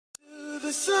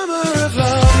the summer of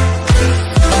love.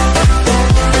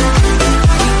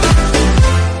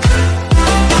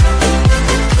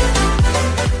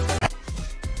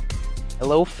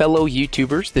 Hello fellow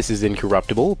YouTubers, this is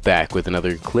Incorruptible, back with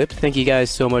another clip. Thank you guys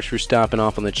so much for stopping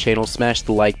off on the channel. Smash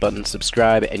the like button,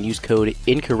 subscribe, and use code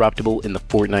Incorruptible in the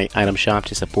Fortnite item shop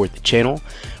to support the channel.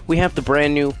 We have the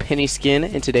brand new penny skin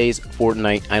in today's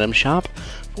Fortnite item shop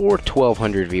for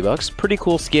 1200 V-Bucks. Pretty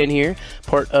cool skin here,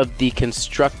 part of the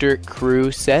Constructor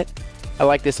crew set. I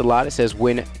like this a lot. It says,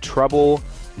 when trouble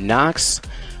knocks,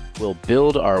 we'll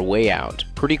build our way out.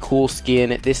 Pretty cool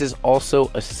skin. This is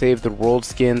also a Save the World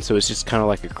skin, so it's just kind of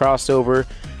like a crossover.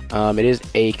 It is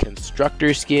a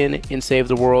Constructor skin in Save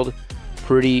the World.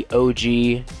 Pretty OG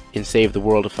in Save the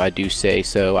World, if I do say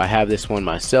so. I have this one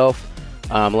myself.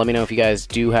 Let me know if you guys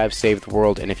do have Save the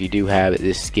World and if you do have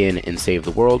this skin in Save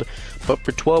the World. But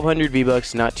for 1200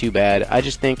 V-Bucks, not too bad. I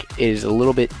just think it is a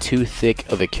little bit too thick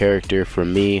of a character for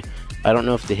me. I don't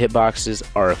know if the hitboxes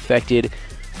are affected,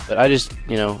 but I just,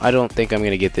 I don't think I'm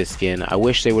going to get this skin. I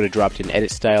wish they would have dropped an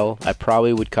edit style. I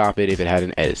probably would cop it if it had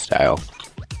an edit style.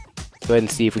 Go ahead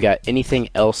and see if we got anything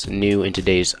else new in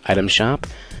today's item shop.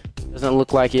 Doesn't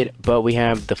look like it, but we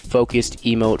have the focused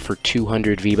emote for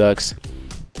 200 V-Bucks.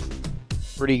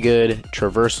 Pretty good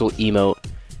traversal emote.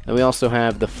 And we also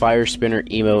have the fire spinner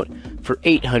emote for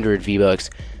 800 V-Bucks.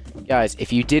 Guys,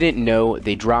 if you didn't know,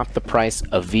 they dropped the price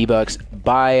of V-Bucks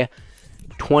by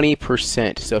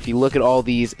 20%. So if you look at all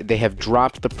these, they have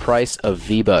dropped the price of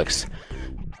V-Bucks.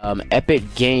 Epic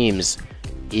Games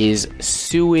is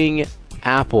suing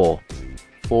Apple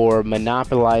for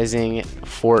monopolizing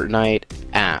Fortnite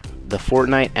app. The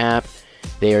Fortnite app,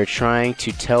 they are trying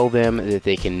to tell them that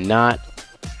they cannot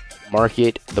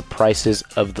market the prices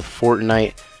of the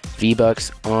Fortnite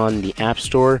V-Bucks on the App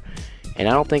Store, and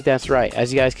I don't think that's right.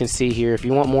 As you guys can see here, if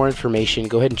you want more information,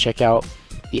 go ahead and check out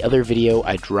the other video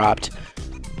I dropped.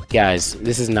 Guys,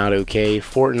 this is not okay.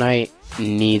 Fortnite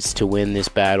needs to win this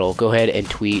battle. Go ahead and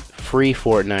tweet free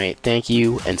Fortnite. Thank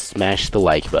you, and smash the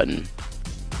like button.